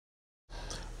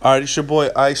All right, it's your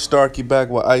boy Ice Starkey back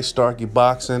with Ice Starkey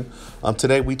Boxing.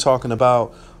 Today we talking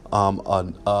about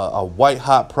a white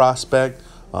hot prospect.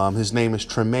 His name is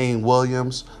Tremaine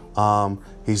Williams.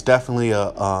 He's definitely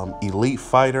a elite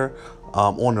fighter.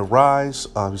 On the rise.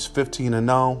 He's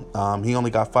 15-0. He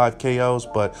only got 5 KOs,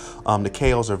 but the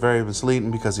KOs are very misleading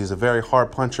because he's a very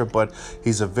hard puncher, but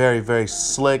he's a very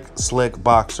slick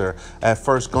boxer. At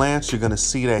first glance, you're going to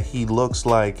see that he looks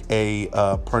like a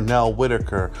Pernell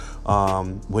Whitaker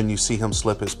when you see him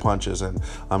slip his punches. And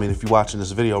I mean, if you're watching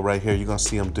this video right here, you're going to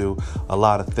see him do a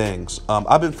lot of things.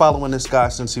 I've been following this guy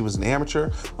since he was an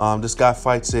amateur. This guy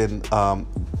fights in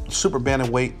super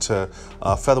bantamweight to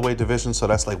featherweight division, so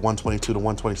that's like 122 to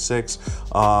 126.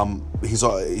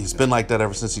 He's been like that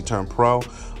ever since he turned pro.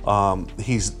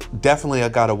 He's definitely a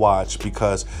guy to watch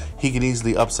because he can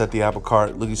easily upset the apple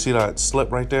cart. Look, you see that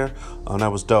slip right there? That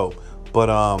was dope. But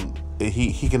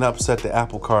he can upset the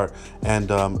apple cart and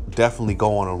definitely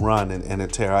go on a run and a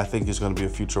tear. I think he's going to be a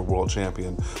future world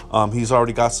champion. He's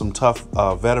already got some tough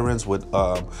veterans with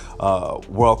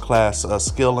world-class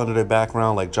skill under their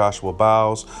background, like Joshua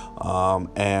Bowes.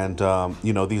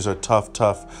 You know, these are tough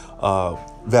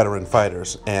veteran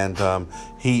fighters, and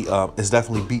he has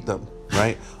definitely beat them.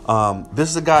 Right. This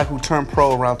is a guy who turned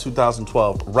pro around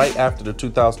 2012, right after the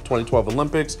 2012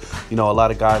 Olympics. You know, a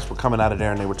lot of guys were coming out of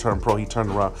there and they were turned pro. He turned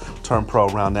pro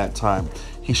around that time.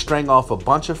 He strang off a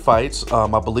bunch of fights. I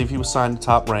believe he was signed to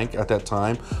Top Rank at that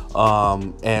time.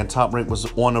 And Top Rank was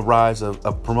on the rise of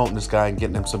promoting this guy and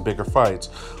getting him some bigger fights.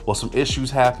 Well, some issues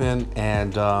happened,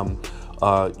 and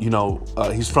you know,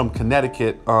 he's from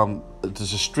Connecticut.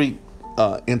 There's a street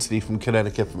entity from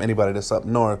Connecticut, from anybody that's up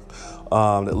north,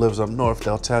 that lives up north,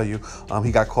 they'll tell you.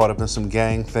 He got caught up in some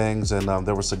gang things, and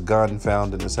there was a gun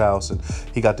found in his house, and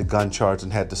he got the gun charge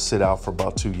and had to sit out for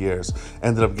about 2 years.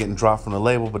 Ended up getting dropped from the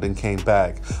label, but then came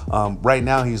back. Right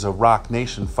now, he's a Rock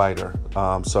Nation fighter,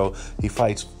 so he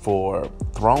fights for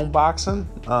Throne Boxing,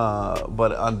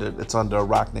 but it's under a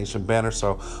Rock Nation banner,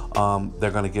 so they're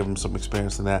going to give him some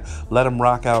experience in that. Let him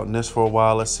rock out in this for a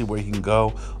while. Let's see where he can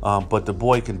go, but the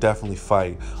boy can definitely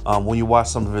fight. When you watch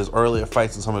some of his earlier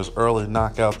fights and some of his early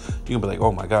knockouts, you can be like,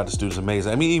 oh my God, this dude is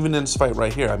amazing. I mean, even in this fight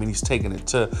right here, I mean, he's taking it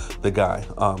to the guy.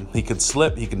 He can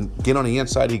slip, he can get on the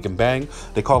inside, he can bang.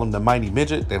 They call him the Mighty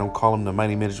Midget. They don't call him the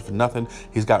Mighty Midget for nothing.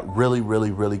 He's got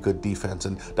really good defense,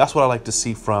 and that's what I like to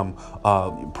see from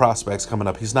prospects coming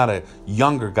up. He's not a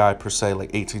younger guy per se,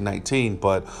 like 18, 19,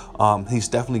 but he's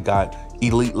definitely got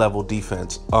elite level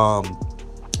defense.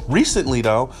 Recently,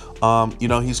 though, you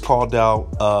know, he's called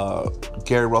out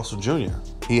Gary Russell Jr.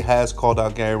 He has called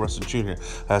out Gary Russell Jr.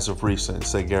 as of recent.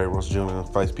 Say Gary Russell Jr.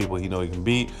 fights people he know he can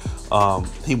beat.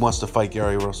 He wants to fight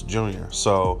Gary Russell Jr.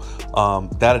 So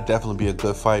that'd definitely be a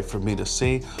good fight for me to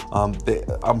see.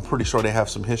 I'm pretty sure they have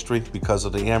some history because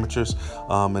of the amateurs,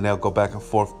 and they'll go back and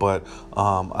forth. But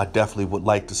I definitely would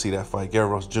like to see that fight. Gary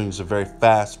Russell Jr. is a very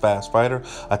fast fighter.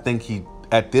 I think he.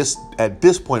 At this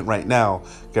point right now,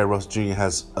 Gary Russell Jr.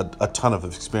 has a ton of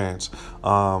experience,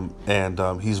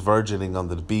 and he's verging on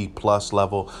the B+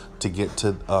 level to get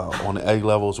to on the A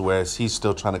levels, whereas he's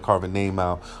still trying to carve a name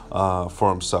out for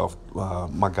himself.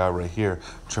 My guy right here,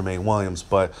 Tremaine Williams.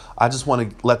 But I just want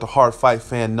to let the hard fight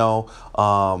fan know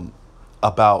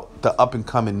about the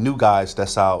up-and-coming new guys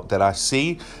that's out that I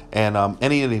see, and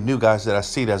any of the new guys that I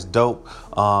see that's dope.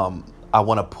 I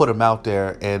want to put them out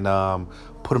there and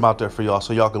put him out there for y'all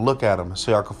so y'all can look at him,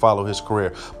 so y'all can follow his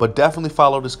career. But definitely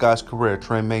follow this guy's career,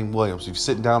 Tremaine Williams. If you're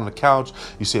sitting down on the couch,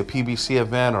 you see a PBC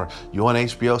event, or you're on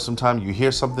HBO sometime, you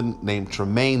hear something named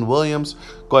Tremaine Williams,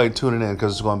 go ahead and tune it in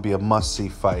because it's going to be a must-see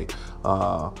fight.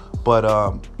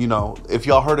 You know, if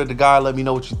y'all heard of the guy, let me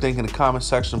know what you think in the comment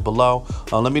section below.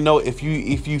 Let me know if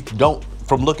you don't,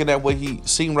 from looking at what he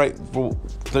seen right for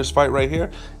this fight right here,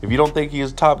 if you don't think he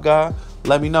is a top guy,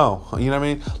 let me know. You know what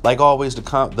I mean? Like always,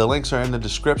 the links are in the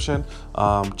description.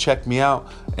 Check me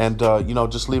out, and you know,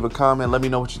 just leave a comment. Let me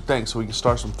know what you think so we can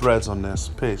start some threads on this.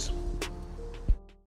 Peace.